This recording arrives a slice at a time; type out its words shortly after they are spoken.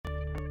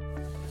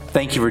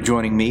Thank you for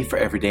joining me for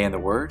Every Day in the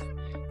Word.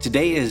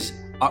 Today is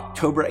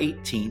October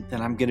 18th,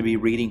 and I'm going to be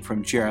reading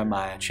from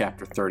Jeremiah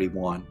chapter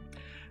 31.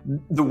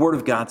 The Word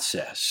of God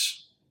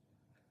says,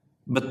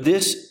 "But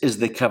this is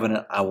the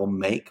covenant I will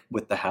make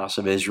with the house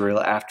of Israel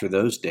after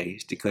those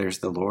days, declares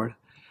the Lord.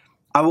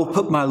 I will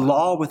put my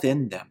law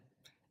within them,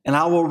 and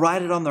I will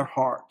write it on their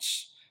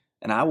hearts,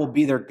 and I will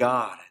be their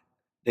God.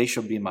 They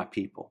shall be my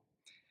people.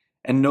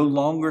 And no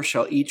longer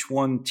shall each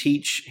one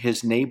teach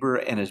his neighbor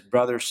and his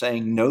brother,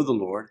 saying, 'Know the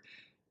Lord,'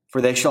 for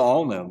they shall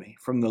all know me,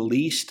 from the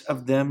least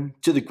of them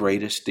to the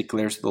greatest,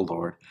 declares the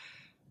Lord.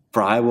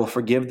 For I will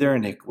forgive their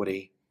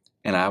iniquity,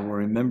 and I will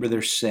remember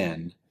their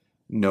sin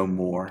no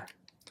more."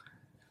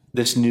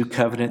 This new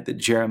covenant that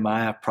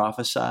Jeremiah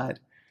prophesied,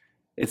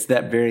 it's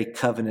that very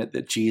covenant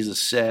that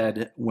Jesus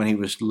said when he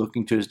was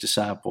looking to his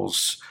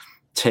disciples,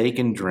 "Take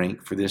and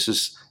drink, for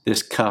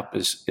this cup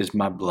is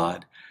my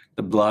blood,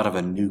 the blood of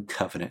a new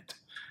covenant."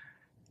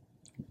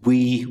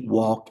 We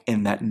walk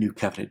in that new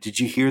covenant. Did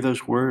you hear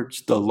those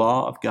words? The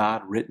law of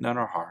God written on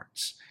our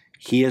hearts.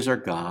 He is our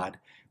God.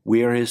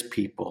 We are his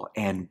people,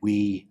 and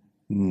we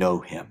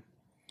know him.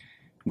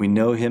 We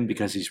know him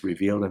because he's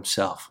revealed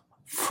himself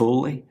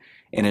fully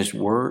in his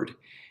word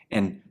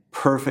and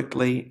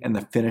perfectly in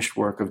the finished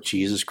work of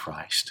Jesus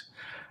Christ.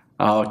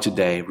 Oh,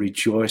 today,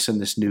 rejoice in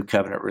this new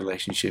covenant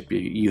relationship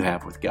you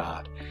have with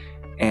God,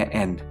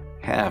 and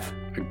have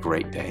a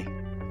great day.